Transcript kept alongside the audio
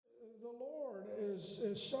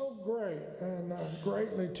is so great and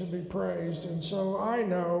greatly to be praised. And so I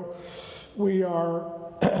know we are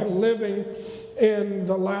living in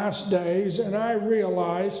the last days, and I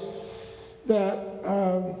realize that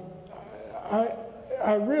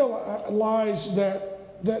I realize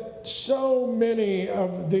that so many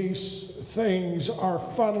of these things are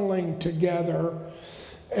funneling together.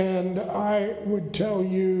 And I would tell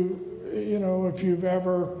you, you know, if you've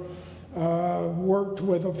ever worked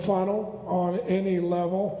with a funnel on any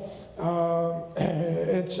level,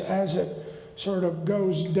 it's as it sort of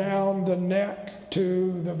goes down the neck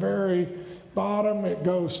to the very bottom, it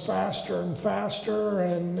goes faster and faster,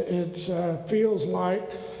 and it feels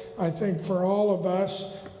like, I think for all of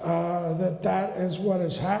us, that is what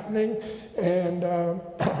is happening. And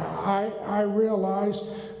I realize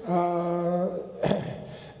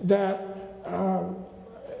that,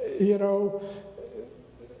 you know,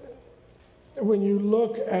 when you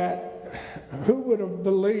look at who would have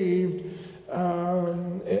believed,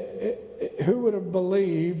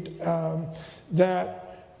 that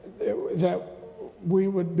we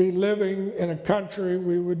would be living in a country,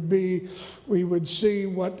 we would see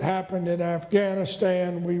what happened in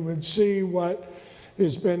Afghanistan, we would see what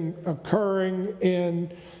has been occurring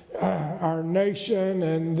in our nation,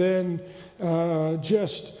 and then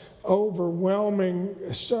just overwhelming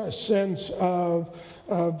sense of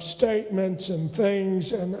statements and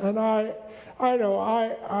things. And I know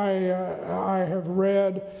I have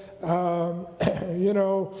read, you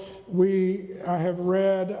know, I have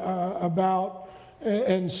read about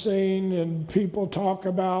and seen, and people talk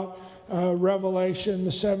about Revelation,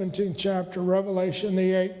 the 17th chapter, Revelation,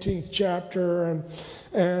 the 18th chapter,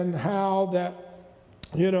 and how that,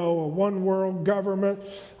 you know, a one world government,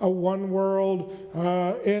 a one world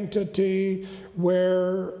entity,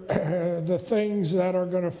 where the things that are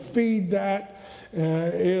going to feed that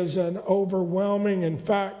is an overwhelming, in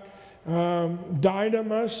fact,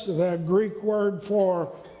 dynamis, the Greek word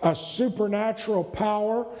for a supernatural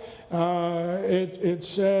power. It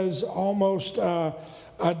says almost a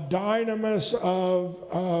dynamis of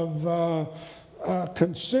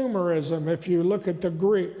consumerism. If you look at the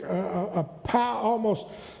Greek, almost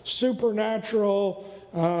supernatural,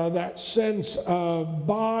 that sense of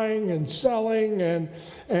buying and selling, and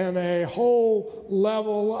a whole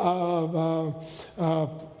level of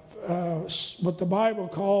what the Bible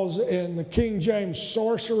calls in the King James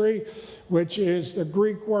sorcery, which is the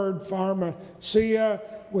Greek word pharmacia,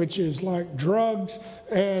 which is like drugs.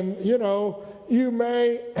 And, you know, you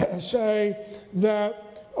may say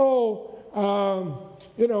that, you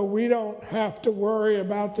know, we don't have to worry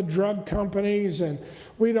about the drug companies, and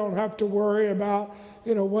we don't have to worry about,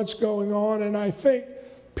 you know, what's going on. And I think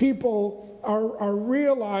people are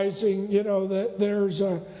realizing, you know, that there's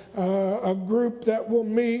a group that will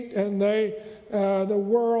meet, and they, the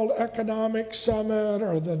World Economic Summit,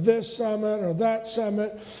 or the this summit or that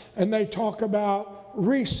summit, and they talk about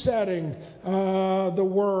resetting the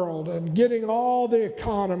world and getting all the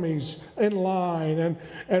economies in line,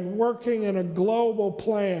 and working in a global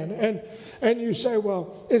plan. And you say,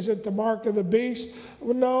 well, is it the mark of the beast?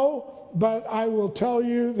 Well, no. But I will tell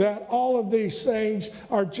you that all of these things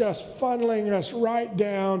are just funneling us right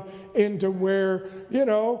down into where, you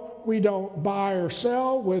know, we don't buy or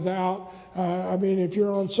sell without, I mean, if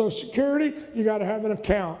you're on Social Security, you got to have an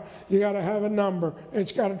account. You got to have a number.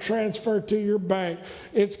 It's got to transfer to your bank.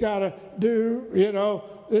 It's got to do, you know,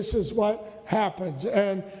 this is what happens.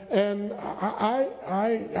 And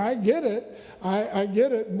I get it. I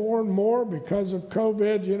get it more and more because of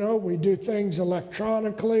COVID. You know, we do things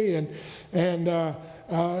electronically, and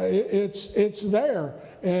it's there,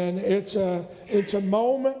 and it's a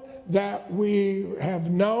moment that we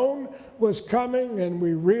have known was coming, and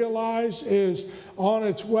we realize is on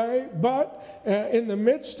its way. But in the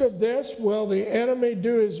midst of this, will the enemy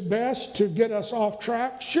do his best to get us off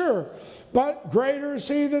track? Sure. But greater is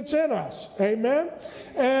he that's in us. Amen?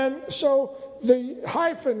 And so the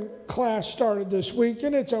hyphen class started this week,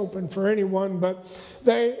 and it's open for anyone, but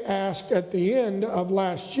they asked at the end of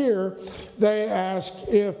last year, they asked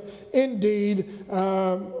if indeed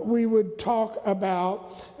we would talk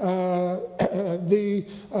about the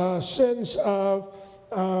sense of,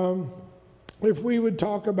 if we would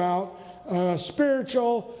talk about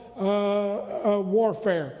spiritual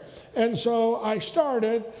warfare. And so I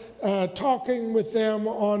started talking with them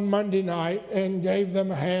on Monday night and gave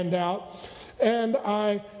them a handout. And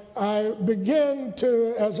I I began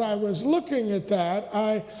to, as I was looking at that,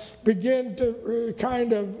 I began to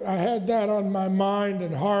I had that on my mind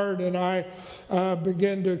and heart, and I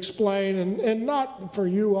began to explain, and not for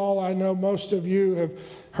you all, I know most of you have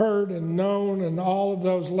heard and known and all of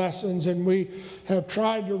those lessons, and we have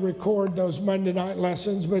tried to record those Monday night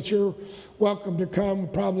lessons, but you're welcome to come. We'll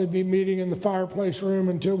probably be meeting in the fireplace room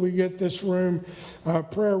until we get this room,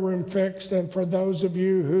 prayer room fixed. And for those of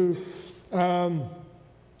you who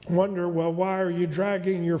wonder, well, why are you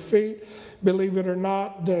dragging your feet? Believe it or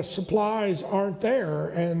not, the supplies aren't there,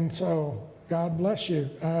 and so God bless you.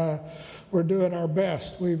 We're doing our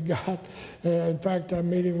best. We've got, in fact, I'm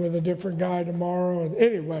meeting with a different guy tomorrow. And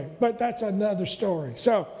anyway, but that's another story.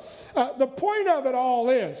 So the point of it all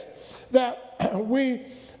is that we're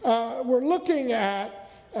looking at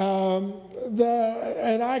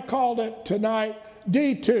and I called it tonight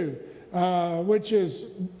D2, which is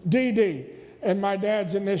DD. And my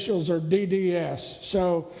dad's initials are DDS.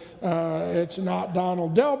 So it's not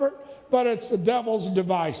Donald Delbert, but it's the devil's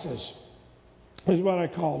devices, is what I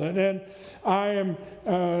called it. And I am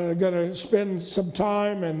going to spend some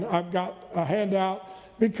time, and I've got a handout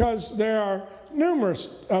because there are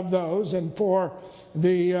numerous of those, and for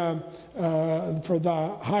the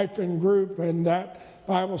hyphen group and that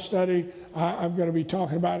Bible study, I'm going to be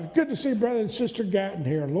talking about it. Good to see Brother and Sister Gatton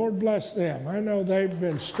here. Lord bless them. I know they've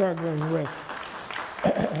been struggling with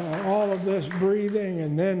all of this breathing,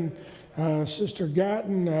 and then Sister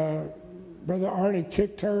Gatton, Brother Arnie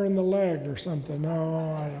kicked her in the leg or something.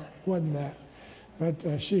 No, wasn't that.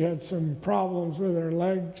 But she had some problems with her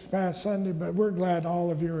legs past Sunday, but we're glad all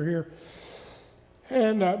of you are here.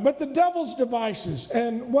 And but the devil's devices,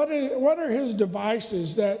 and what are his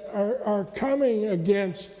devices that are coming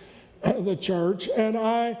against the church? And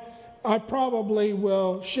I probably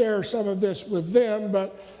will share some of this with them,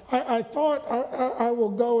 but I thought I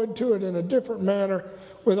will go into it in a different manner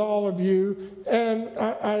with all of you. And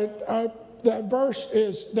that verse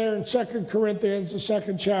is there in 2 Corinthians, the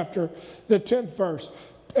 2nd chapter, the 10th verse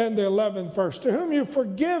and the 11th verse. To whom you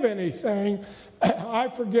forgive anything, I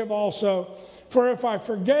forgive also. For if I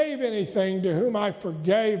forgave anything to whom I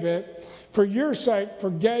forgave it, for your sake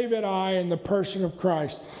forgave it I in the person of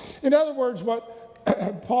Christ. In other words,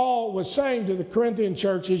 what Paul was saying to the Corinthian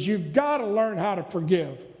church is you've got to learn how to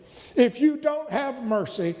forgive. If you don't have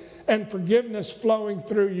mercy and forgiveness flowing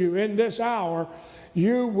through you in this hour,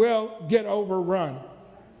 you will get overrun.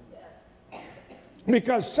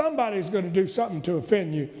 Because somebody's going to do something to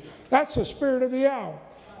offend you. That's the spirit of the hour.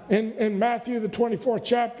 In Matthew, the 24th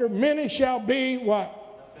chapter, many shall be what?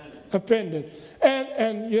 Offended.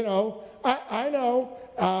 And you know, I know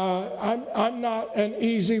I'm not an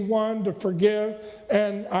easy one to forgive,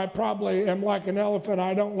 and I probably am like an elephant.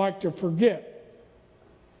 I don't like to forget.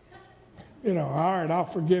 You know, all right, I'll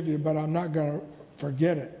forgive you, but I'm not going to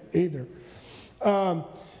forget it either.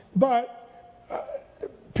 But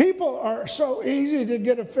people are so easy to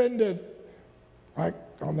get offended, like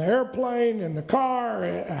on the airplane, in the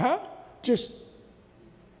car, just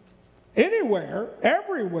anywhere,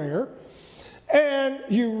 everywhere. And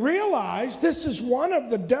you realize this is one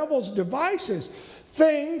of the devil's devices.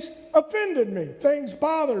 Things offended me. Things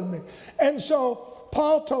bothered me. And so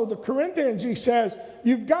Paul told the Corinthians, he says,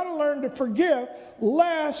 you've got to learn to forgive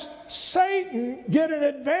lest Satan get an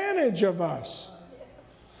advantage of us.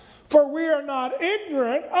 For we are not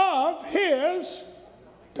ignorant of his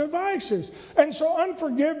devices. And so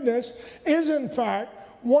unforgiveness is in fact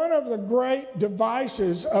one of the great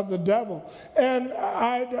devices of the devil. And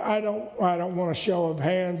I don't want a show of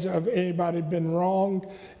hands of anybody been wronged,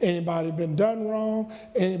 anybody been done wrong,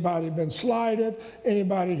 anybody been slighted,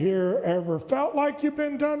 anybody here ever felt like you've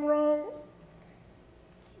been done wrong.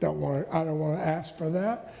 I don't want to ask for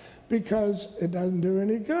that, because it doesn't do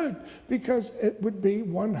any good, because it would be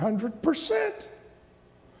 100%.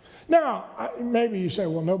 Now, maybe you say,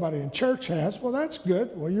 well, nobody in church has. Well, that's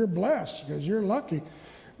good. Well, you're blessed because you're lucky.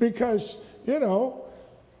 Because, you know,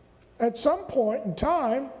 at some point in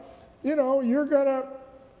time, you know, you're going to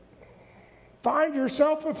find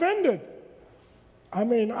yourself offended. I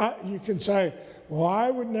mean, you can say, well, I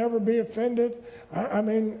would never be offended. I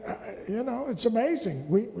mean, you know, it's amazing.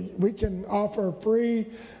 We can offer free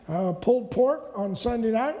pulled pork on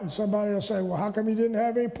Sunday night, and somebody will say, well, how come you didn't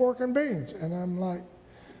have any pork and beans? And I'm like,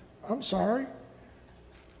 I'm sorry.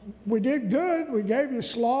 We did good. We gave you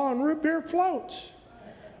slaw and root beer floats.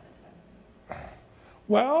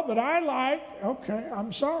 Well, but okay,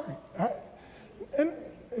 I'm sorry. And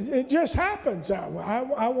it just happens that way.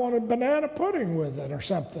 I wanted banana pudding with it or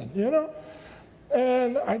something, you know.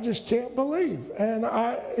 And I just can't believe. And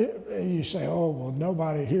you say, oh, well,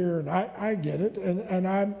 nobody here. And I get it. And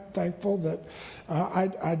I'm thankful that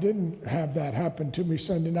I didn't have that happen to me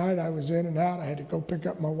Sunday night. I was in and out. I had to go pick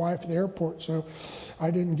up my wife at the airport, so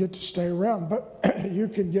I didn't get to stay around. But you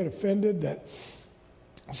can get offended that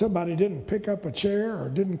somebody didn't pick up a chair or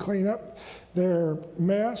didn't clean up their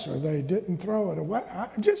mess or they didn't throw it away.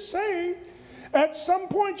 I'm just saying, at some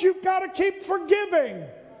point you've got to keep forgiving.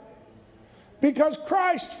 Because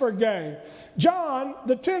Christ forgave. John,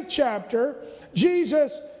 the 10th chapter,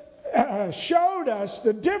 Jesus showed us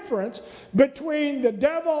the difference between the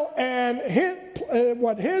devil and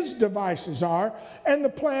what his devices are and the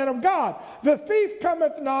plan of God. The thief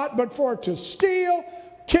cometh not but for to steal,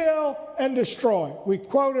 kill, and destroy. We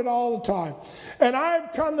quote it all the time. And I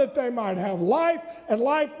have come that they might have life and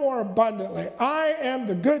life more abundantly. I am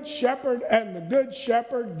the good shepherd, and the good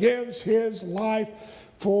shepherd gives his life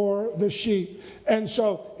for the sheep. And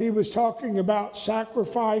so he was talking about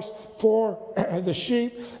sacrifice for the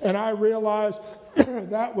sheep, and I realized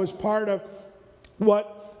that was part of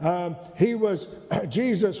what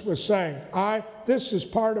Jesus was saying. This is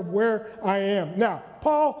part of where I am. Now,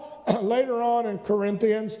 Paul, later on in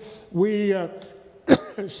Corinthians, we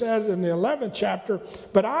said in the 11th chapter,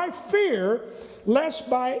 but I fear lest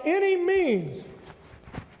by any means,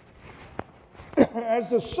 as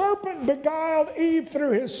the serpent beguiled Eve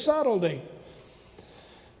through his subtlety.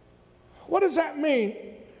 What does that mean?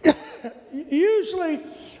 Usually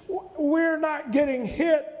we're not getting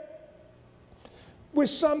hit with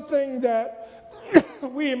something that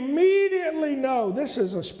we immediately know this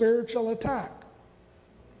is a spiritual attack.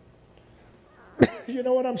 You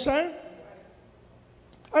know what I'm saying?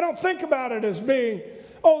 I don't think about it as being,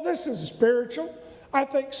 oh, this is spiritual. I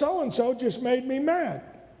think so-and-so just made me mad.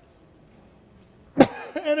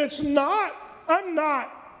 And it's not, I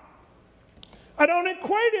don't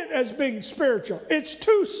equate it as being spiritual. It's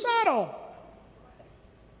too subtle.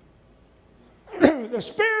 The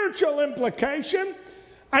spiritual implication,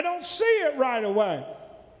 I don't see it right away.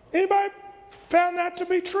 Anybody found that to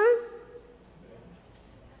be true?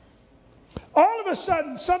 All of a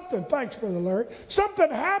sudden, thanks, Brother Larry,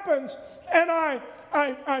 something happens, and I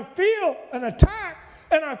feel an attack,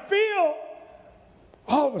 and I feel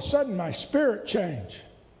all of a sudden my spirit change,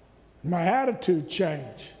 my attitude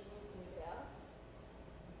change.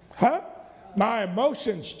 My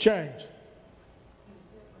emotions change.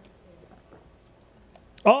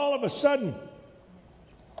 All of a sudden,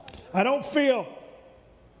 I don't feel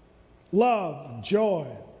love and joy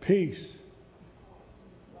and peace.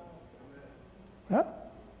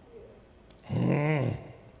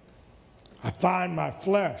 I find my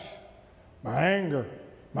flesh, my anger,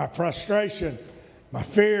 my frustration, my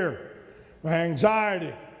fear, my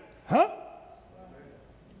anxiety.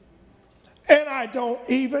 And I don't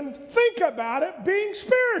even think about it being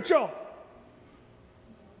spiritual.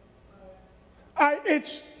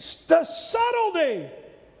 It's the subtlety.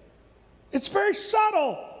 It's very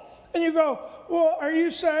subtle. And you go, well, are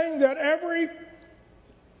you saying that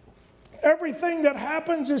everything that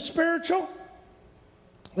happens is spiritual?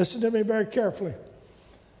 Listen to me very carefully.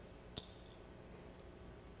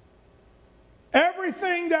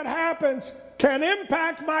 Everything that happens can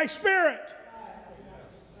impact my spirit.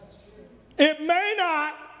 It may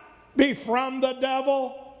not be from the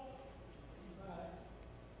devil,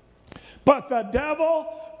 but the devil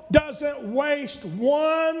doesn't waste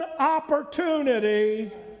one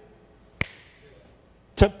opportunity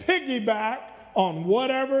to piggyback on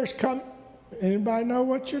whatever's come. Anybody know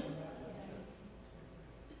what you're?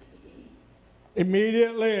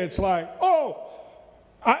 Immediately it's like,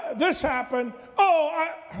 this happened.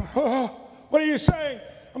 What are you saying?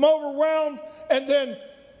 I'm overwhelmed. And then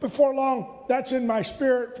before long, that's in my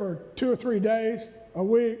spirit for 2 or 3 days, a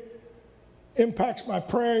week. Impacts my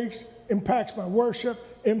praise, impacts my worship,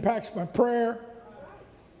 impacts my prayer.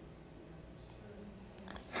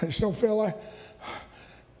 I just don't feel like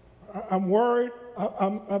I'm worried,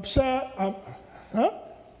 I'm upset,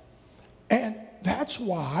 And that's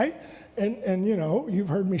why, and you know, you've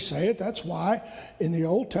heard me say it, that's why in the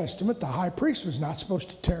Old Testament the high priest was not supposed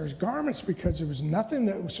to tear his garments, because there was nothing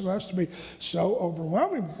that was supposed to be so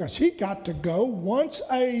overwhelming, because he got to go once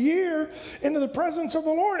a year into the presence of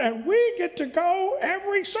the Lord, and we get to go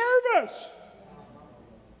every service.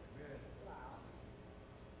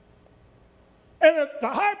 And if the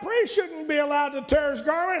high priest shouldn't be allowed to tear his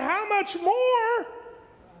garment, how much more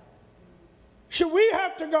should we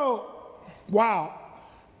have to go, wow,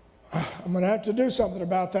 I'm going to have to do something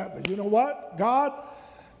about that. But you know what? God,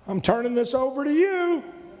 I'm turning this over to you.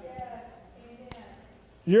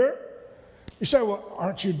 You say, well,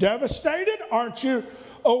 aren't you devastated? Aren't you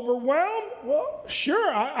overwhelmed? Well,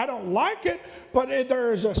 sure, I don't like it, but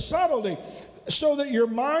there is a subtlety, so that your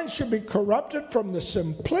mind should be corrupted from the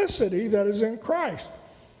simplicity that is in Christ.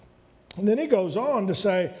 And then he goes on to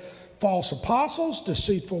say, false apostles,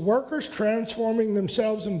 deceitful workers, transforming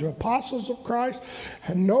themselves into apostles of Christ.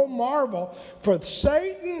 And no marvel, for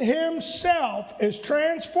Satan himself is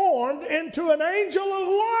transformed into an angel of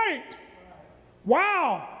light.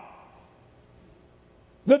 Wow.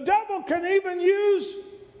 The devil can even use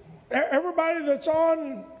everybody that's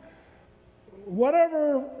on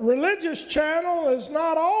whatever religious channel is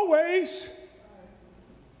not always.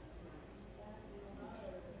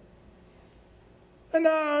 And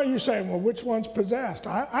now you say, well, which one's possessed?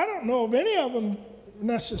 I don't know of any of them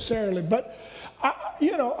necessarily, but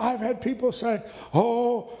I've had people say,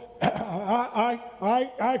 oh,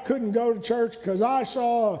 I couldn't go to church because I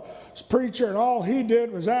saw a preacher and all he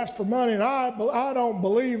did was ask for money, and I don't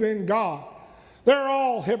believe in God. They're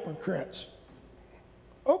all hypocrites.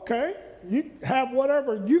 Okay, you have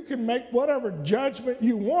whatever, you can make whatever judgment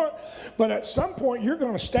you want, but at some point you're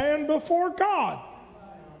going to stand before God.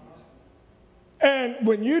 And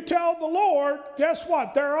when you tell the Lord, guess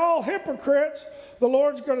what? They're all hypocrites. The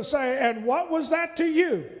Lord's going to say, and what was that to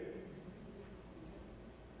you?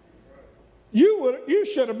 You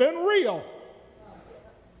should have been real.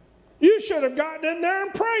 You should have gotten in there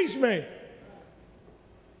and praised me.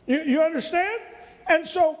 You understand? And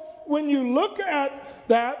so when you look at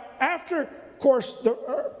that, after, of course,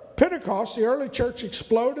 the Pentecost, the early church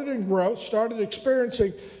exploded in growth, started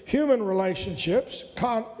experiencing human relationships,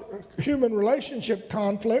 human relationship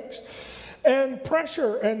conflicts, and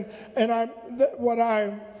pressure.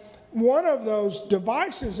 One of those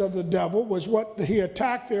devices of the devil was what he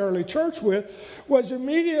attacked the early church with, was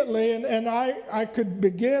immediately, and I could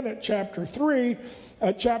begin at chapter 3.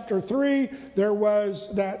 At chapter 3, there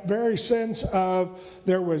was that very sense of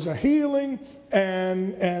there was a healing,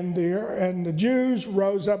 and the Jews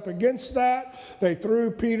rose up against that. They threw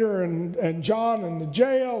Peter and John into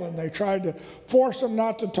jail, and they tried to force them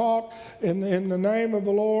not to talk in the name of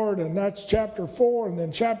the Lord, and that's chapter 4. And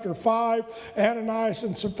then chapter 5, Ananias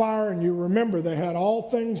and Sapphira, and you remember they had all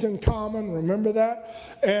things in common, remember that?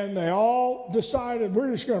 And they all decided,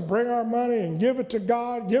 we're just going to bring our money and give it to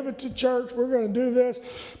God, give it to church, we're going to do this,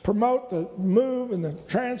 promote the move and the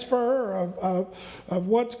transfer of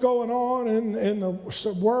what's going on in the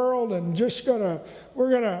world, and just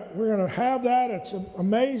we're gonna have that. It's an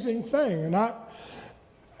amazing thing. And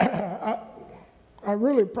I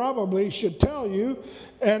really probably should tell you,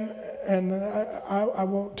 and I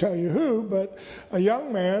won't tell you who, but a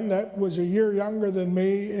young man that was a year younger than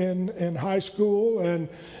me in high school and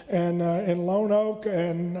in Lone Oak,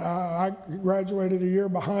 and I graduated a year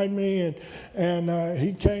behind me, and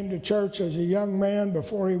he came to church as a young man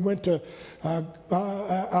before he went to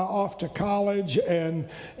off to college, and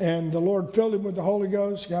the Lord filled him with the Holy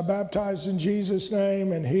Ghost, got baptized in Jesus'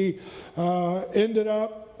 name, and he ended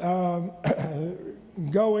up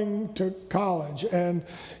going to college, and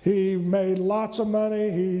he made lots of money.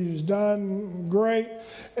 He's done great,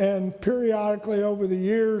 and periodically over the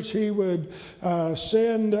years he would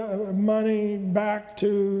send money back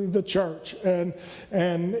to the church. And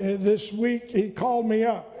this week he called me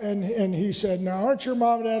up, and he said, now aren't your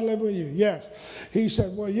mom and dad living with you? Yes. He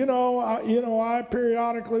said, well, I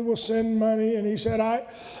periodically will send money, and he said,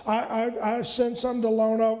 I sent some to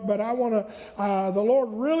Lone Oak, but I want to, the Lord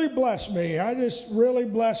really blessed me. I just really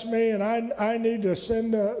blessed me, and I need to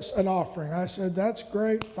send an offering. I said, that's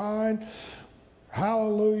great, fine,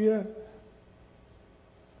 hallelujah.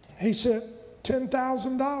 He said,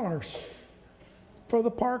 $10,000 for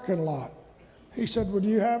the parking lot. He said, well, do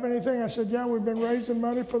you have anything? I said, yeah, we've been raising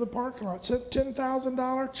money for the parking lot. It's a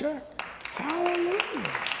 $10,000 check. Hallelujah.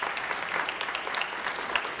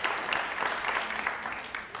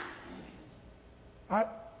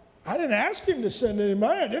 I didn't ask him to send any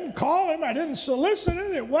money. I didn't call him. I didn't solicit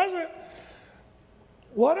it. It wasn't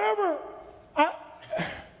whatever.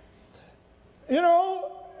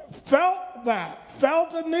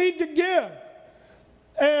 Felt a need to give.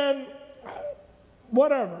 And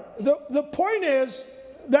whatever. The point is,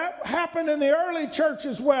 that happened in the early church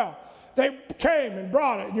as well. They came and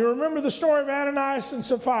brought it. You remember the story of Ananias and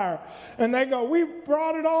Sapphira. And they go, we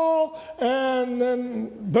brought it all, and then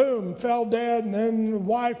boom, fell dead. And then the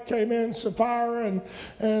wife came in, Sapphira,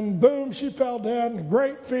 and boom, she fell dead, and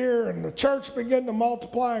great fear, and the church began to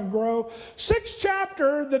multiply and grow. 6th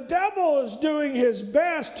chapter, the devil is doing his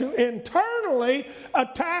best to internally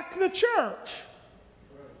attack the church.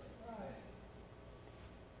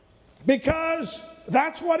 Because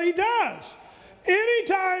that's what he does.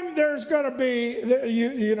 anytime there's going to be,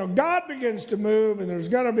 you know, God begins to move and there's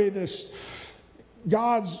going to be this,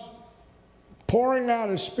 God's pouring out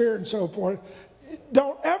His Spirit and so forth,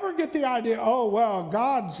 don't ever get the idea, oh, well,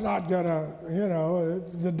 God's not going to, you know,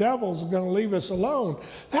 the devil's going to leave us alone.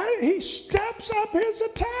 He steps up his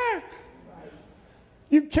attack.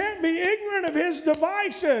 You can't be ignorant of his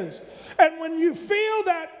devices. And when you feel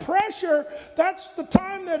that pressure, that's the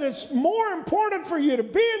time that it's more important for you to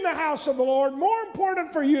be in the house of the Lord, more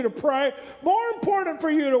important for you to pray, more important for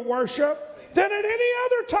you to worship than at any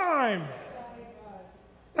other time.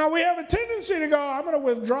 Now, we have a tendency to go, I'm going to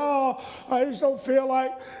withdraw. I just don't feel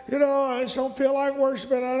like, you know, I just don't feel like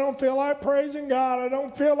worshiping. I don't feel like praising God. I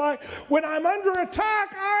don't feel like, when I'm under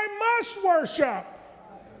attack, I must worship.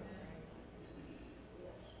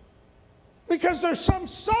 Because there's some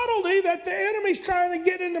subtlety that the enemy's trying to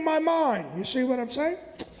get into my mind. You see what I'm saying?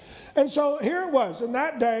 And so here it was. In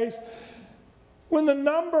that days, when the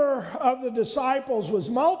number of the disciples was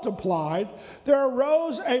multiplied, there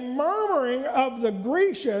arose a murmuring of the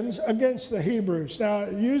Grecians against the Hebrews. Now,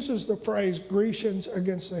 it uses the phrase Grecians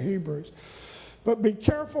against the Hebrews. But be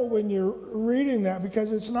careful when you're reading that,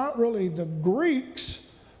 because it's not really the Greeks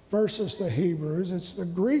versus the Hebrews. It's the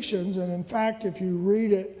Grecians. And in fact, if you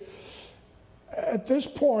read it, at this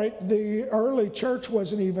point, the early church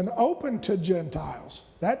wasn't even open to Gentiles.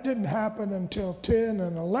 That didn't happen until 10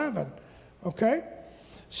 and 11, okay?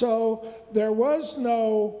 So there was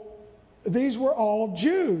no, these were all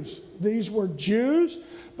Jews. These were Jews,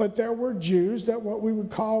 but there were Jews that what we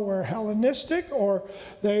would call were Hellenistic, or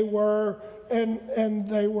they were, and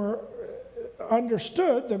they were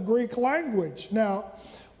understood the Greek language. Now,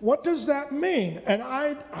 what does that mean? And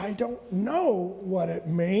I don't know what it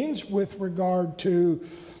means with regard to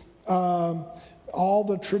all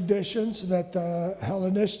the traditions that the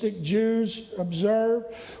Hellenistic Jews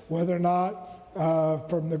observed, whether or not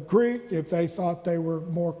from the Greek, if they thought they were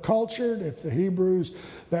more cultured, if the Hebrews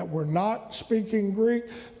that were not speaking Greek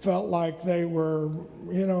felt like they were,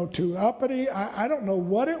 you know, too uppity. I don't know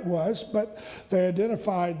what it was, but they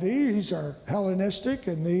identified these are Hellenistic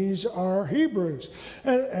and these are Hebrews.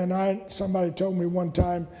 And somebody told me one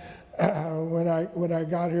time when I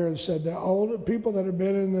got here, they said the older people that have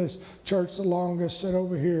been in this church the longest sit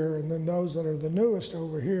over here, and then those that are the newest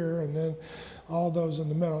over here, and then all those in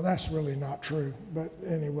the middle. That's really not true. But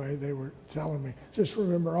anyway, they were telling me, just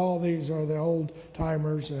remember all these are the old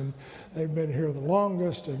timers and they've been here the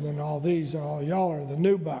longest, and then all these, y'all are the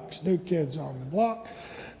new bucks, new kids on the block.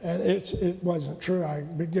 And it wasn't true. I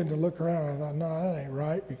began to look around and I thought, no, that ain't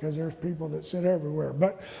right, because there's people that sit everywhere.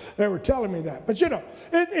 But they were telling me that. But you know,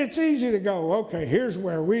 it's easy to go, okay, here's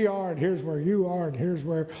where we are, and here's where you are, and here's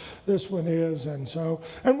where this one is. And so,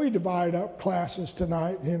 and we divide up classes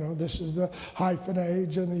tonight. You know, this is the hyphen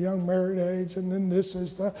age and the young married age, and then this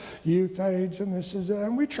is the youth age, and this is,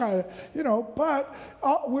 and we try to, you know, but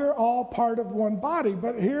we're all part of one body.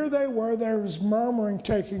 But here they were, there was murmuring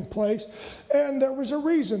taking place, and there was a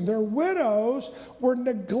reason. Their widows were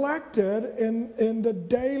neglected in the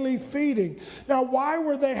daily feeding. Now, why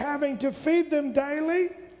were they having to feed them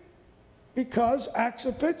daily? Because Acts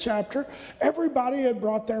the 5th chapter, everybody had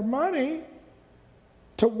brought their money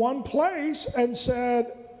to one place and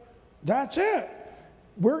said, that's it.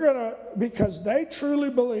 We're going to, because they truly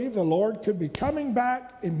believed the Lord could be coming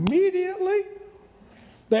back immediately.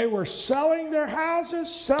 They were selling their houses,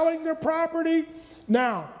 selling their property.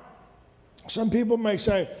 Now, some people may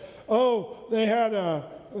say, oh,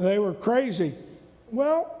 they were crazy.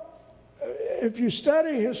 Well, if you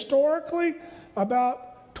study historically,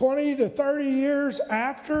 about 20 to 30 years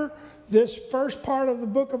after this first part of the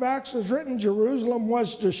book of Acts was written, Jerusalem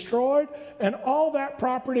was destroyed, and all that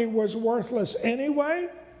property was worthless anyway.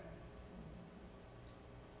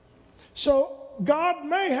 So God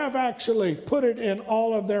may have actually put it in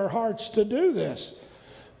all of their hearts to do this,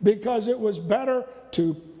 because it was better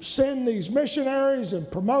to send these missionaries and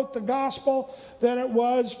promote the gospel than it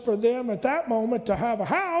was for them at that moment to have a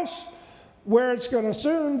house where it's going to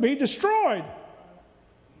soon be destroyed.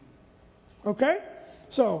 Okay?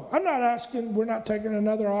 So I'm not asking, we're not taking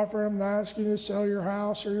another offer. I'm not asking you to sell your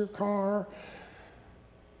house or your car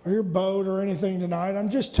or your boat or anything tonight. I'm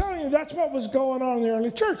just telling you that's what was going on in the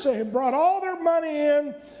early church. They had brought all their money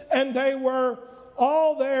in, and they were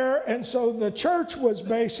all there, and so the church was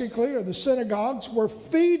basically, or the synagogues were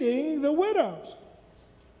feeding the widows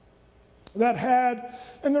that had,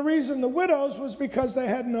 and the reason the widows was because they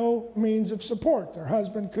had no means of support. Their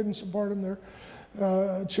husband couldn't support them,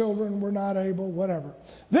 their children were not able, whatever.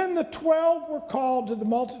 Then the 12 were called to the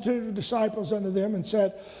multitude of disciples unto them and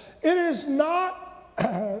said, it is not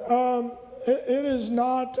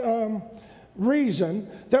reason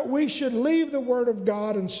that we should leave the word of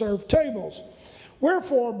God and serve tables.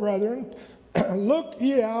 Wherefore, brethren, look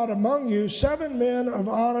ye out among you 7 men of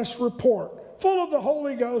honest report, full of the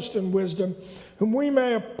Holy Ghost and wisdom, whom we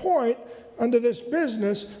may appoint unto this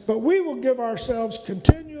business, but we will give ourselves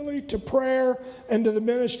continually to prayer and to the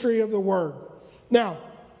ministry of the word. Now,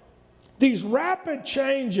 these rapid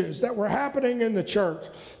changes that were happening in the church,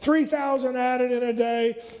 3,000 added in a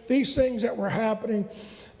day, these things that were happening,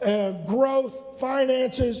 growth,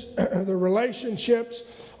 finances, the relationships,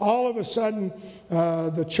 all of a sudden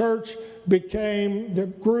the church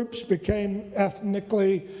the groups became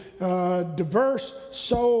ethnically diverse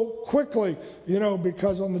so quickly,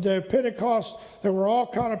 because on the day of Pentecost, there were all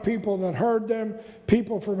kind of people that heard them.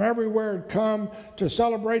 People from everywhere had come to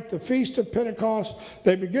celebrate the Feast of Pentecost.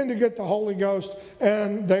 They began to get the Holy Ghost,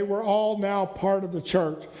 and they were all now part of the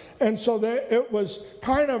church. And so it was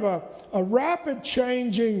kind of a rapid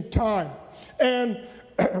changing time. And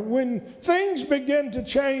when things begin to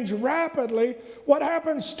change rapidly, what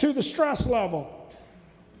happens to the stress level?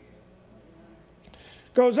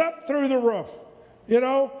 Goes up through the roof.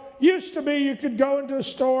 Used to be you could go into a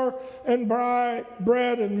store and buy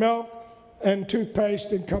bread and milk and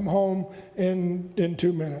toothpaste and come home in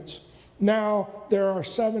 2 minutes. Now there are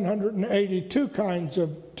 782 kinds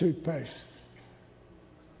of toothpaste,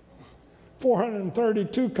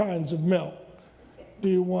 432 kinds of milk. Do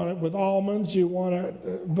you want it with almonds? Do you want it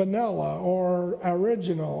vanilla or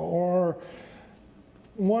original or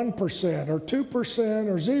 1% or 2%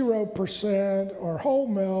 or 0% or whole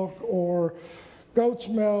milk or goat's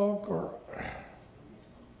milk or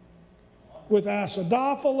with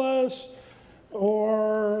acidophilus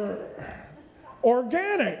or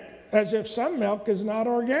organic, as if some milk is not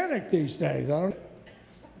organic these days. I don't.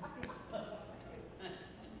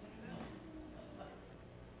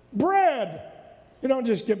 Bread. You don't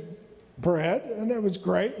just get bread, and it was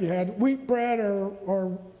great. You had wheat bread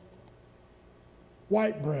or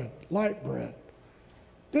white bread, light bread.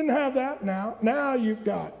 Didn't have that now. Now you've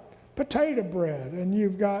got potato bread, and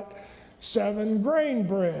you've got 7 grain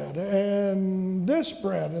bread, and this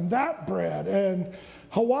bread, and that bread, and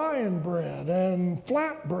Hawaiian bread, and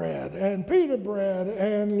flat bread, and pita bread,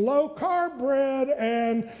 and low carb bread,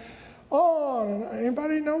 and on.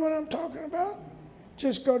 Anybody know what I'm talking about?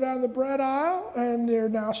 Just go down the bread aisle, and you're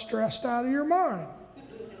now stressed out of your mind.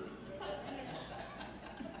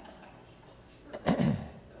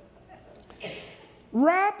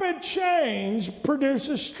 Rapid change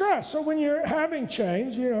produces stress. So when you're having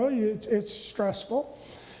change, it's stressful.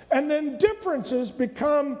 And then differences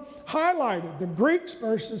become highlighted. The Greeks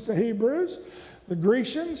versus the Hebrews, the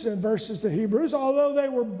Grecians versus the Hebrews. Although they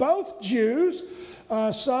were both Jews,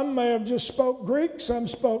 some may have just spoke Greek, some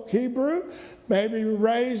spoke Hebrew, maybe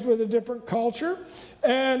raised with a different culture.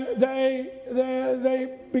 And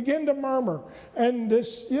they begin to murmur. And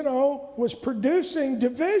this, was producing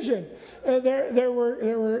division. There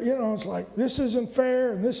were, it's like, this isn't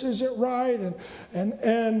fair and this isn't right.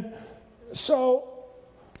 And so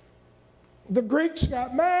the Greeks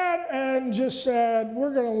got mad and just said,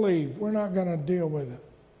 we're going to leave. We're not going to deal with it.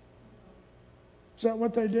 Is that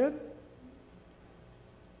what they did?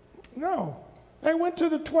 No. They went to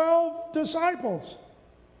the 12 disciples,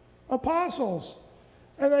 apostles,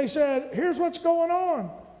 and they said, here's what's going on.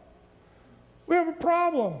 We have a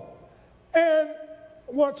problem. And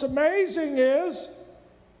what's amazing is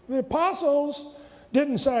the apostles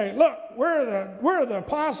didn't say, look, we're the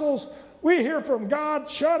apostles. We hear from God.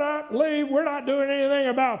 Shut up, leave. We're not doing anything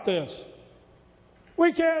about this.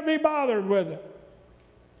 We can't be bothered with it.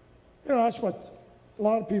 That's what a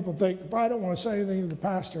lot of people think. If I don't want to say anything to the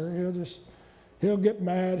pastor, he'll get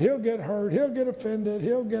mad, he'll get hurt, he'll get offended,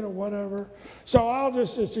 he'll get a whatever. So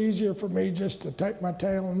it's easier for me just to take my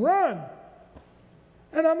tail and run.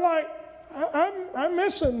 And I'm like, I'm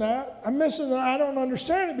missing that. I don't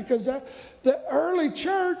understand it because the early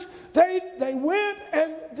church, they went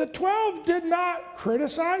and the 12 did not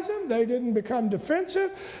criticize them. They didn't become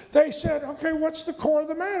defensive. They said, okay, what's the core of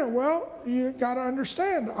the matter? Well, you got to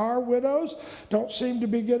understand, our widows don't seem to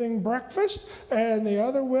be getting breakfast, and the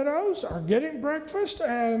other widows are getting breakfast,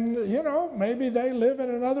 and, maybe they live in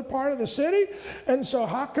another part of the city, and so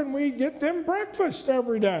how can we get them breakfast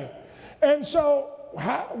every day? And so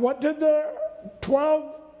what did the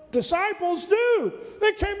 12 disciples do?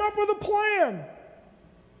 They came up with a plan.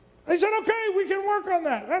 They said, okay, we can work on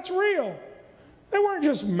that. That's real. They weren't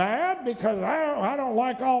just mad because I don't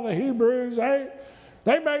like all the Hebrews. They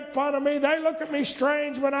make fun of me. They look at me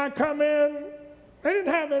strange when I come in. They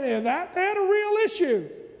didn't have any of that. They had a real issue.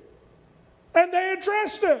 And they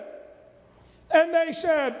addressed it. And they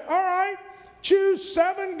said, all right, choose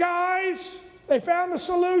 7 guys. They found a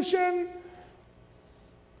solution.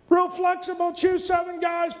 Real flexible, choose 7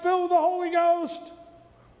 guys, filled with the Holy Ghost,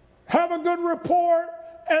 have a good report,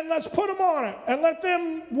 and let's put them on it and let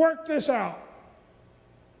them work this out.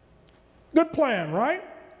 Good plan, right?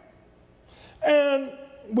 And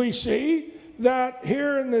we see that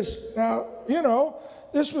here in this, now,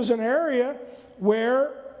 this was an area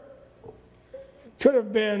where it could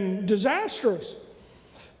have been disastrous.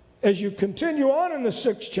 As you continue on in the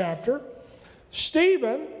 6th chapter,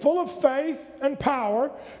 Stephen, full of faith and power,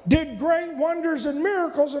 did great wonders and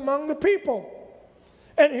miracles among the people.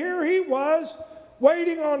 And here he was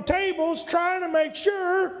waiting on tables trying to make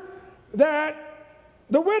sure that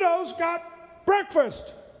the widows got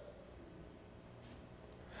breakfast.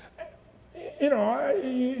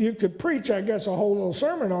 You could preach, I guess, a whole little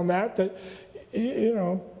sermon on that,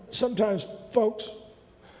 sometimes folks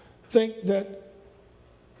think that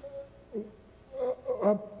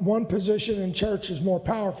one position in church is more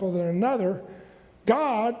powerful than another.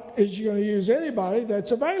 God is going to use anybody that's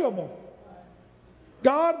available.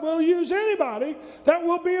 God will use anybody that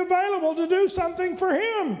will be available to do something for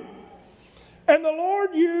him. And the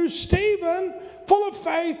Lord used Stephen, full of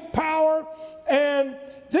faith, power, and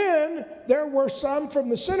then there were some from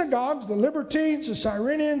the synagogues, the Libertines, the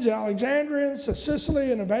Cyrenians, the Alexandrians, the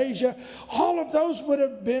Sicily and of Asia. All of those would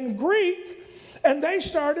have been Greek. And they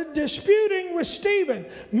started disputing with Stephen.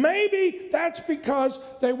 Maybe that's because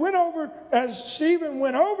they went over, as Stephen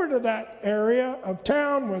went over to that area of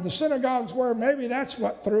town where the synagogues were, maybe that's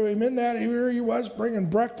what threw him in that. Here he was bringing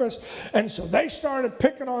breakfast. And so they started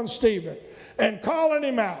picking on Stephen and calling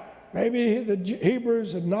him out. Maybe the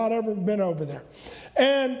Hebrews had not ever been over there.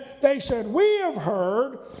 And they said, we have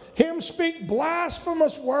heard him speak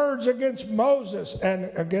blasphemous words against Moses and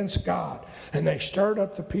against God. And they stirred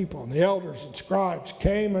up the people, and the elders and scribes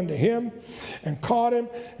came unto him and caught him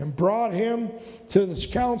and brought him to this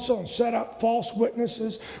council and set up false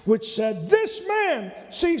witnesses, which said, this man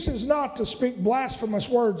ceases not to speak blasphemous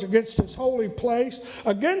words against his holy place,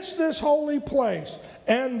 against this holy place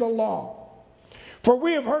and the law. For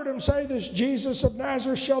we have heard him say, this Jesus of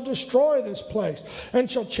Nazareth shall destroy this place and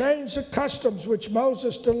shall change the customs which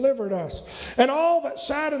Moses delivered us. And all that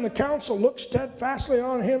sat in the council looked steadfastly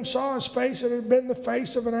on him, saw his face, and it had been the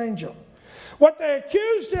face of an angel. What they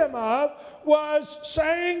accused him of was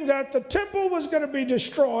saying that the temple was going to be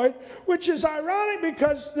destroyed, which is ironic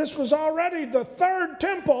because this was already the 3rd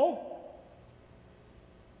temple.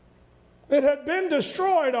 It had been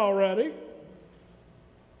destroyed already.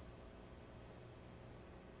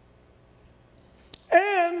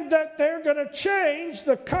 And that they're going to change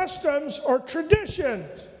the customs or traditions.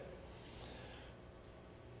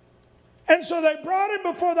 And so they brought him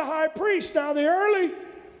before the high priest. Now, the early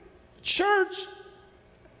church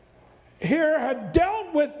here had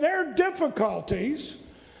dealt with their difficulties.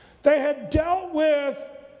 They had dealt with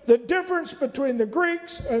the difference between the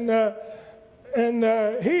Greeks and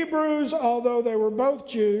the Hebrews, although they were both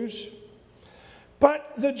Jews.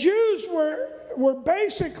 But the Jews were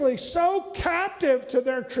basically so captive to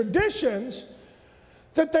their traditions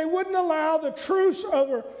that they wouldn't allow the truths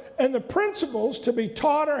and the principles to be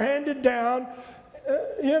taught or handed down,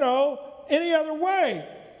 any other way.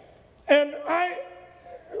 And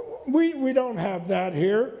we don't have that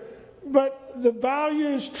here. But the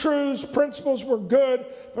values, truths, principles were good,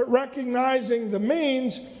 but recognizing the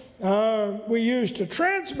means we use to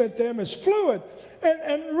transmit them is fluid.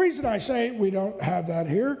 And the reason I say we don't have that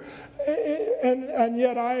here, and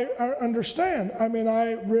yet I understand. I mean,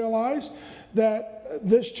 I realize that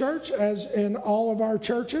this church, as in all of our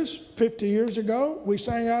churches, 50 years ago, we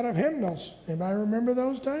sang out of hymnals. Anybody remember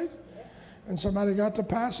those days? And somebody got to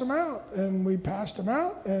pass them out, and we passed them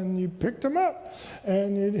out, and you picked them up,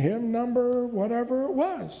 and you'd hymn number whatever it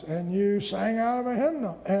was, and you sang out of a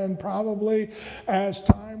hymnal. And probably as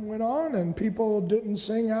time went on and people didn't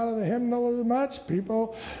sing out of the hymnal as much,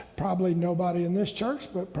 probably nobody in this church,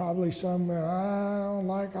 but probably some, I don't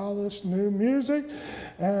like all this new music,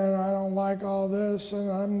 and I don't like all this,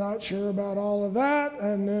 and I'm not sure about all of that.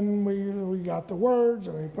 And then we got the words,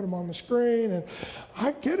 and we put them on the screen, and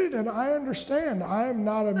I get it, and I understand. I am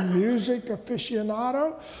not a music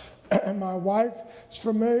aficionado, and my wife is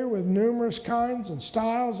familiar with numerous kinds and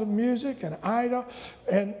styles of music, and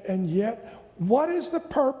and yet, what is the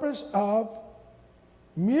purpose of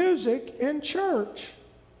music in church?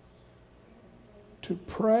 To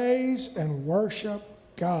praise and worship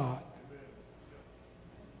God.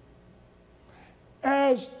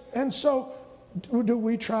 And so, do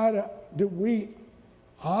we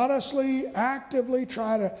honestly, actively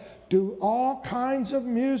try to do all kinds of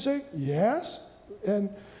music? Yes. And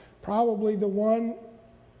Probably the one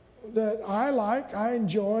that I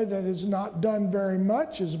enjoy, that is not done very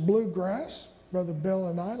much is bluegrass. Brother Bill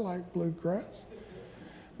and I like bluegrass.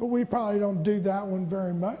 But we probably don't do that one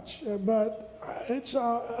very much. But it's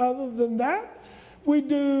other than that, we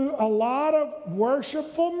do a lot of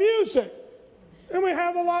worshipful music. And we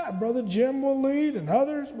have a lot. Brother Jim will lead and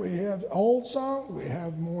others. We have old songs. We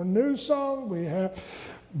have more new songs. We have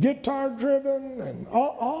guitar driven and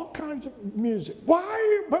all kinds of music.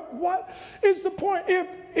 Why? But what is the point?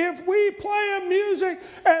 If we play a music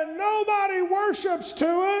and nobody worships to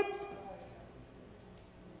it,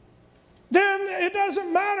 then it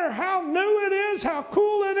doesn't matter how new it is, how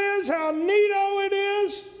cool it is, how neato it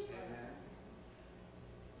is.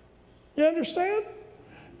 You understand?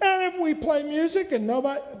 And if we play music and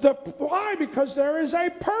nobody, why? Because there is a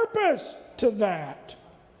purpose to that.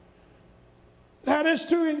 That is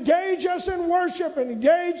to engage us in worship and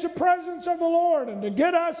engage the presence of the Lord and to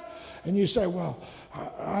get us. And you say, well,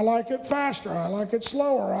 I like it faster. I like it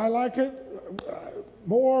slower. I like it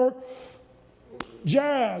more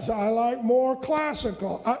jazz. I like more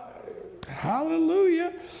classical.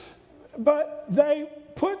 Hallelujah. But they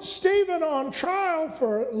put Stephen on trial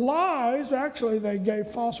for lies. Actually, they gave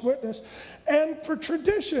false witness and for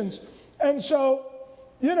traditions. And so,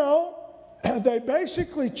 they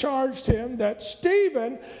basically charged him that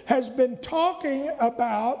Stephen has been talking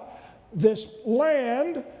about this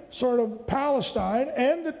land, sort of Palestine,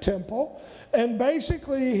 and the temple. And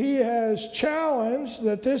basically, he has challenged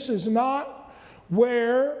that this is not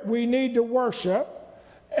where we need to worship,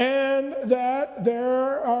 and that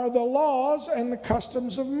there are the laws and the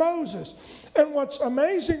customs of Moses. And what's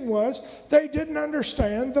amazing was they didn't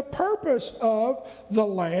understand the purpose of the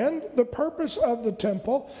land, the purpose of the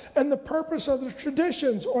temple, and the purpose of the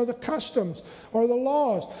traditions or the customs or the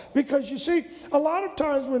laws. Because you see, a lot of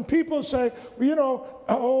times when people say,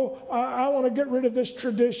 I want to get rid of this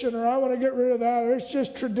tradition, or I want to get rid of that, or it's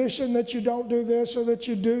just tradition that you don't do this or that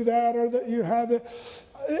you do that or that you have it.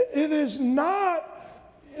 It is not.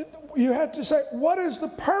 You have to say, what is the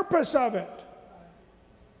purpose of it?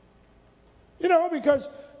 Because,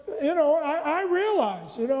 I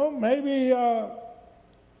realize, maybe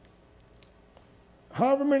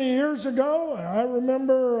however many years ago, I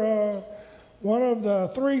remember one of the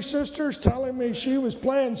three sisters telling me she was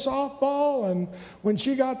playing softball, and when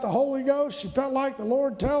she got the Holy Ghost, she felt like the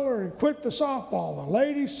Lord tell her to quit the softball, the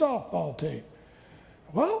ladies' softball team.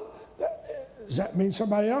 Well, does that mean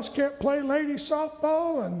somebody else can't play ladies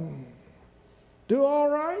softball and do all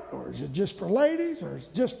right? Or is it just for ladies? Or is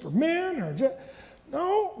it just for men?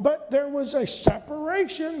 No, but there was a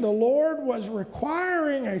separation. The Lord was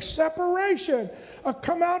requiring a separation, a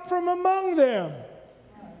come out from among them.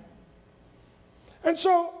 And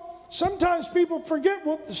so sometimes people forget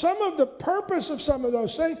some of the purpose of some of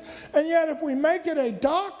those things. And yet if we make it a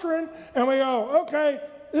doctrine and we go, okay,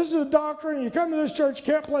 this is a doctrine, you come to this church, you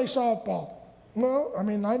can't play softball. Well, I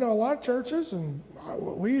know a lot of churches, and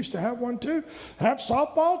we used to have one too, have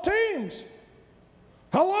softball teams.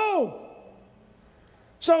 Hello.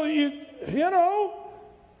 So,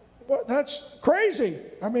 that's crazy.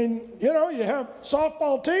 You have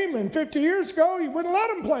softball team, and 50 years ago, you wouldn't let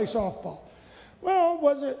them play softball. Well,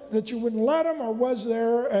 was it that you wouldn't let them, or was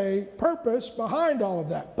there a purpose behind all of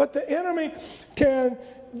that? But the enemy can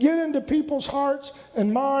get into people's hearts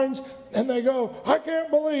and minds, and they go, I can't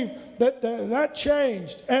believe that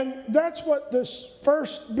changed. And that's what this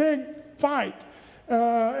first big fight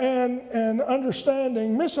and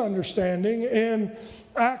misunderstanding in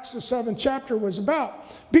Acts the 7th chapter was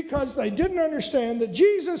about. Because they didn't understand that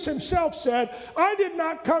Jesus himself said, I did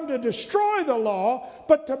not come to destroy the law,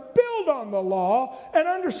 but to build on the law and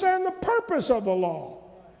understand the purpose of the law.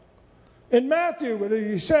 In Matthew,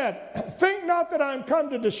 he said, think not that I am come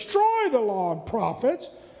to destroy the law and prophets.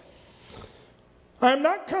 I am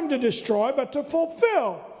not come to destroy, but to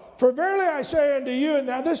fulfill. For verily I say unto you, and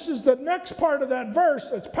now this is the next part of that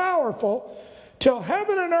verse that's powerful, till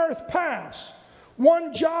heaven and earth pass,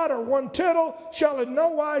 one jot or one tittle shall in no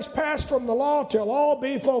wise pass from the law till all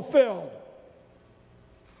be fulfilled.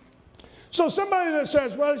 So somebody that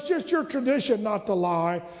says, well, it's just your tradition not to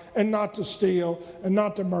lie and not to steal and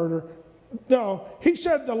not to murder. No, he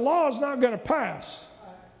said the law is not going to pass.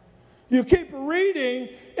 You keep reading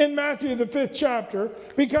in Matthew the 5th chapter,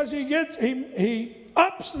 because he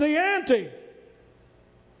ups the ante.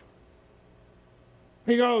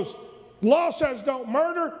 He goes, law says don't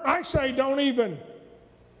murder. I say don't even.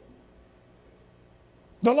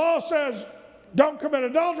 The law says don't commit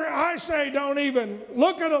adultery. I say don't even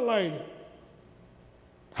look at a lady.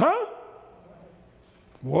 Huh?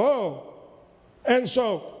 Whoa. And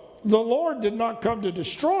so the Lord did not come to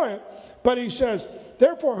destroy it, but he says,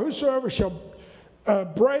 therefore whosoever shall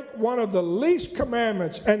break one of the least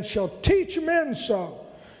commandments and shall teach men so,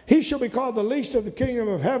 he shall be called the least of the kingdom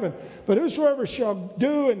of heaven. But whosoever shall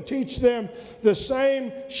do and teach them, the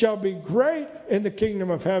same shall be great in the kingdom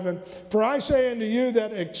of heaven. For I say unto you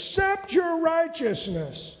that except your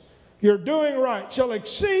righteousness, your doing right, shall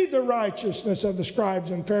exceed the righteousness of the scribes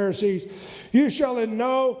and Pharisees, you shall in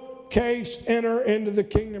no case enter into the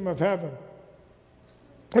kingdom of heaven.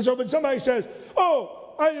 And so when somebody says, oh,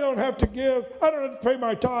 I don't have to give, I don't have to pay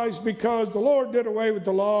my tithes because the Lord did away with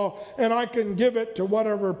the law and I can give it to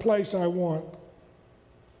whatever place I want.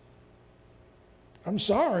 I'm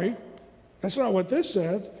sorry, that's not what this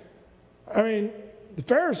said. I mean, the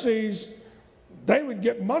Pharisees, they would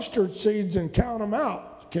get mustard seeds and count them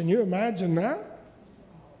out. Can you imagine that?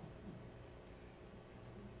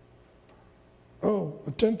 Oh,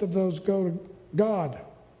 a tenth of those go to God.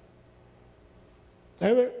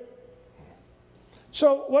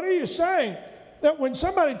 So what are you saying? That when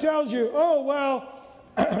somebody tells you, oh, well,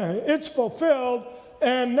 it's fulfilled,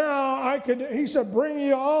 and now I could, he said, bring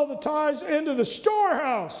you all the tithes into the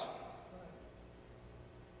storehouse.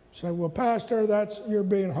 Say, well, Pastor, you're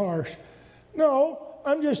being harsh. No,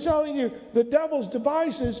 I'm just telling you, the devil's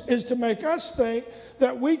devices is to make us think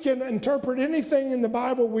that we can interpret anything in the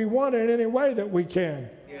Bible we want in any way that we can.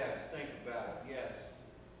 Yes, think about it, yes.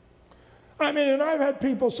 I mean, and I've had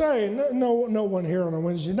people say, no one here on a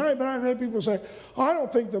Wednesday night, but I've had people say, oh, I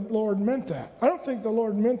don't think the Lord meant that. I don't think the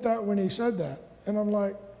Lord meant that when he said that. And I'm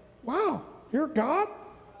like, wow, you're God?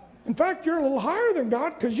 In fact, you're a little higher than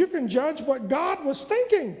God because you can judge what God was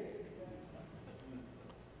thinking.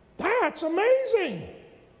 That's amazing.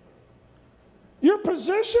 Your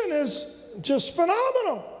position is just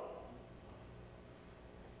phenomenal.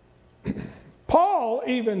 Paul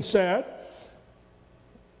even said,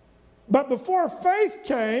 but before faith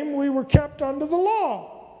came, we were kept under the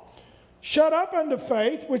law, shut up unto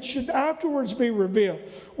faith, which should afterwards be revealed.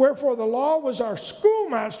 Wherefore the law was our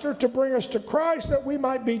schoolmaster to bring us to Christ, that we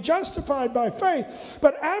might be justified by faith.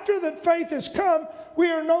 But after that faith is come, we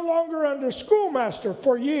are no longer under schoolmaster,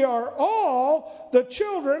 for ye are all the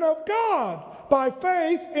children of God by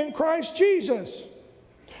faith in Christ Jesus.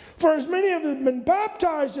 For as many of have been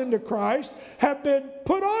baptized into Christ have been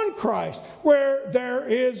put on Christ, where there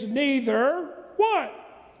is neither what?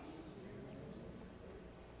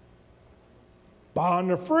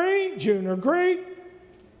 Bond or free, Jew or Greek,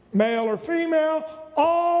 male or female,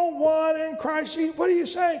 all one in Christ Jesus. What are you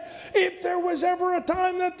saying? If there was ever a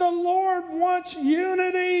time that the Lord wants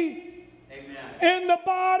unity in the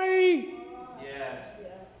body, yes.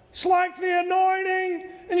 It's like the anointing,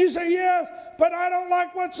 and you say, yes, but I don't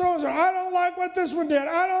like what so-and-so, I don't like what this one did,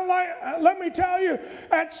 I don't like, let me tell you,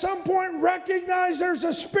 at some point recognize there's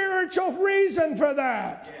a spiritual reason for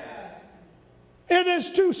that. Yes. It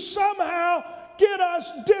is to somehow get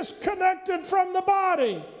us disconnected from the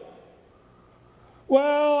body.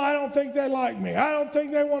 Well, I don't think they like me. I don't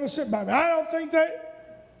think they want to sit by me. I don't think they...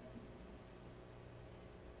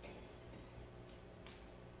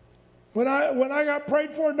 When I got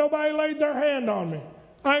prayed for, nobody laid their hand on me.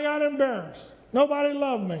 I got embarrassed. Nobody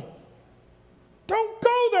loved me. Don't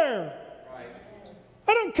go there. Right.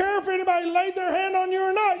 I don't care if anybody laid their hand on you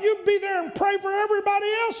or not. You be there and pray for everybody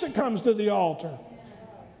else that comes to the altar.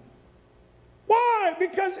 Why?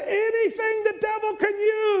 Because anything the devil can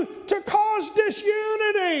use to cause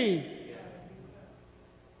disunity.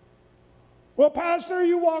 Well, Pastor,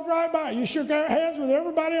 you walked right by. You shook hands with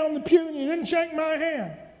everybody on the pew and you didn't shake my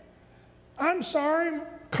hand. I'm sorry,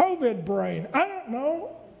 COVID brain. I don't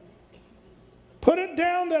know. Put it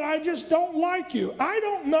down that I just don't like you. I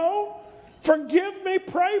don't know. Forgive me,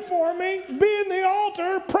 pray for me. Be in the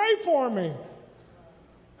altar, pray for me.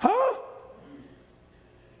 Huh?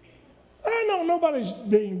 I know nobody's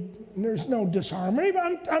there's no disharmony,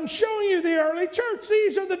 but I'm showing you the early church.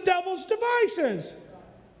 These are the devil's devices.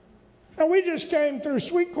 And we just came through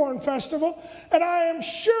Sweet Corn Festival, and I am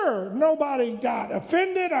sure nobody got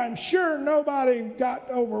offended. I'm sure nobody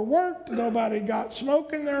got overworked. Nobody got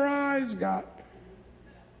smoke in their eyes, got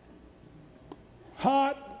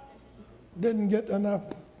hot, didn't get enough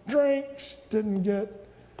drinks, didn't get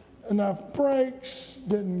enough breaks,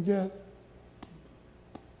 didn't get...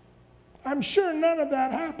 I'm sure none of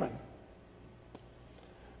that happened.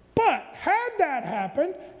 But had that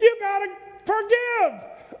happened, you got to forgive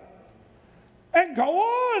and go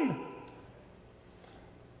on.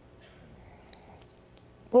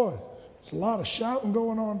 Boy, there's a lot of shouting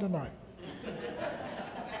going on tonight.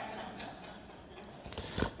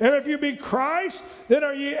 And if you be Christ, then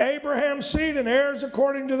are ye Abraham's seed and heirs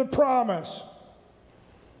according to the promise.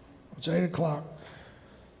 It's 8 o'clock.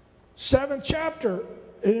 7th chapter,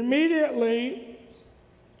 and immediately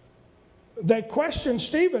they questioned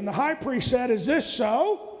Stephen. The high priest said, is this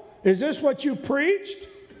so? Is this what you preached?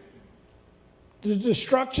 The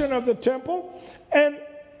destruction of the temple? And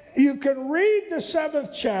you can read the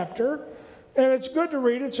 7th chapter, and it's good to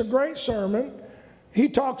read. It's a great sermon. He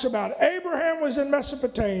talks about Abraham was in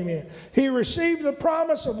Mesopotamia. He received the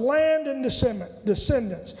promise of land and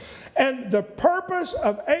descendants. And the purpose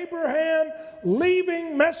of Abraham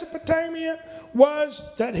leaving Mesopotamia was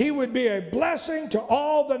that he would be a blessing to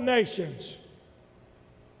all the nations.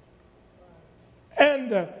 And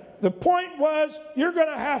the point was, you're going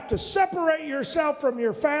to have to separate yourself from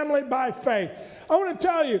your family by faith. I want to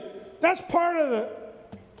tell you, that's part of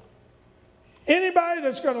anybody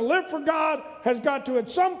that's going to live for God has got to at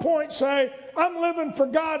some point say, I'm living for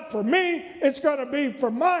God for me. It's going to be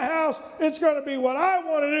for my house. It's going to be what I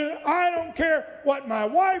want to do. I don't care what my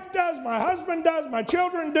wife does, my husband does, my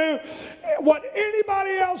children do, what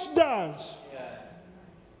anybody else does.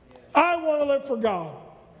 I want to live for God.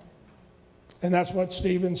 And that's what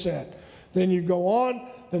Stephen said. Then you go on,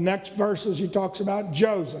 the next verses he talks about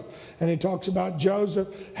Joseph. And he talks about Joseph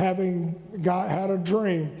having had a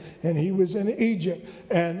dream. And he was in Egypt.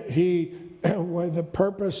 And the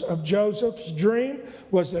purpose of Joseph's dream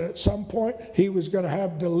was that at some point he was going to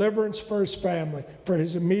have deliverance for his family, for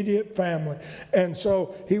his immediate family. And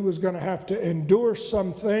so he was going to have to endure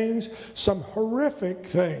some things, some horrific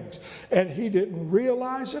things. And he didn't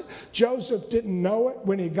realize it. Joseph didn't know it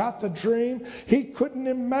when he got the dream. He couldn't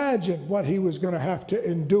imagine what he was going to have to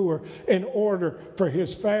endure in order for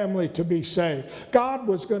his family to be saved. God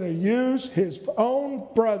was going to use his own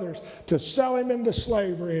brothers to sell him into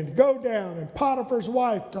slavery and go down, and Potiphar's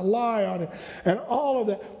wife to lie on him, and all of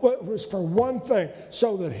that was for one thing,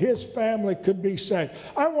 so that his family could be saved.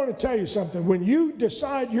 I want to tell you something. When you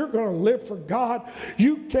decide you're going to live for God,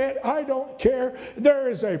 you can't, I don't care. There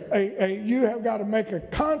is you have got to make a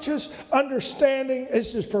conscious understanding.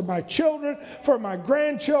 This is for my children, for my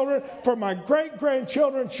grandchildren, for my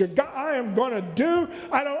great-grandchildren. I am going to do,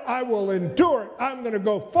 I will endure it. I'm going to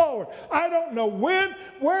go forward. I don't know when,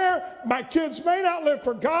 where, my kids may not live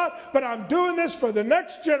for God, but I'm doing this for the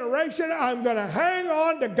next generation. I'm going to hang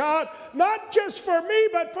on to God, not just for me,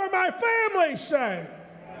 but for my family's sake.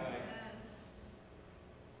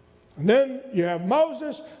 And then you have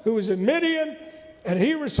Moses, who was in Midian, and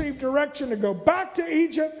he received direction to go back to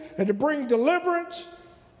Egypt and to bring deliverance.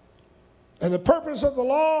 And the purpose of the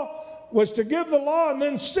law was to give the law and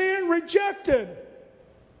then see it rejected.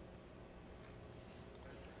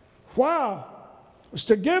 Wow. It was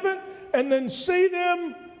to give it and then see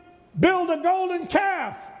them build a golden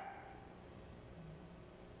calf.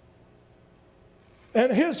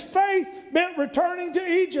 And his faith meant returning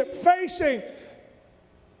to Egypt, facing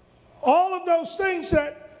all of those things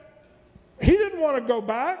that he didn't want to go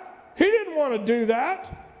back. He didn't want to do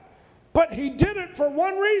that. But he did it for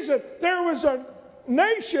one reason. There was a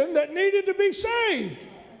nation that needed to be saved.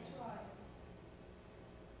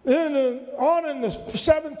 Then on in the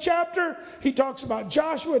 7th chapter, he talks about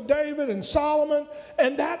Joshua, David, and Solomon.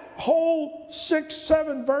 And that whole 6,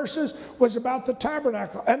 7 verses was about the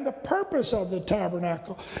tabernacle and the purpose of the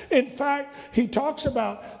tabernacle. In fact, he talks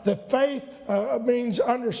about the faith means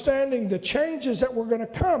understanding the changes that were going to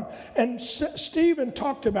come. And Stephen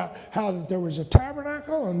talked about how that there was a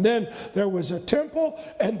tabernacle and then there was a temple.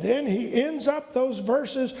 And then he ends up those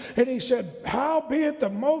verses and he said, howbeit the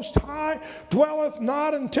Most High dwelleth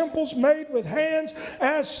not in temples made with hands,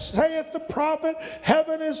 as saith the prophet,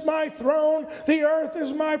 heaven is my throne, the earth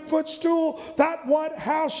is my footstool. That what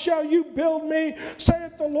house shall you build me,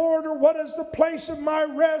 saith the Lord, or what is the place of my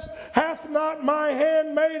rest? Hath not my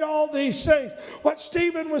hand made all these things? What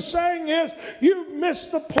Stephen was saying is, you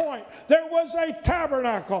missed the point. There was a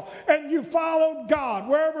tabernacle, and you followed God.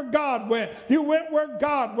 Wherever God went, you went where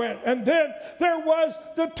God went. And then there was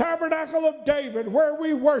the tabernacle of David, where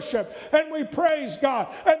we worship and we praise God.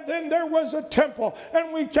 And then there was a temple,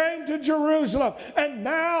 and we came to Jerusalem. And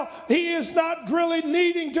now he is not really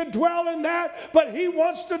needing to dwell in that, but he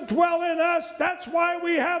wants to dwell in us. That's why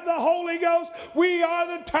we have the Holy Ghost. We are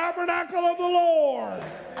the tabernacle of the Lord.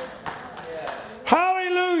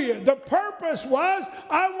 Hallelujah. The purpose was,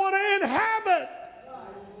 I want to inhabit.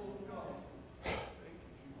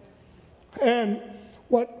 And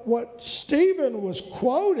what Stephen was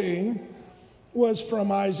quoting was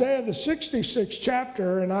from Isaiah the 66th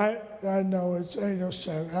chapter, and I know it's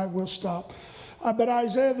 8:07. I will stop. But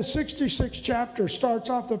Isaiah the 66th chapter starts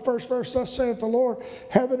off the first verse, thus saith the Lord,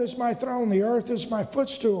 heaven is my throne, the earth is my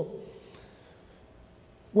footstool.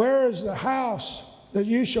 Where is the house that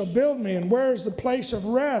you shall build me, and where is the place of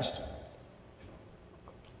rest?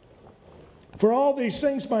 For all these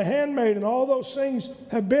things my handmaid and all those things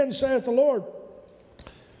have been, saith the Lord.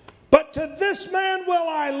 But to this man will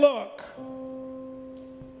I look.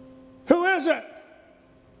 Who is it?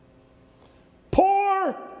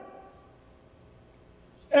 Poor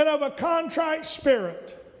and of a contrite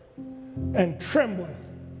spirit, and trembleth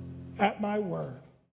at my word.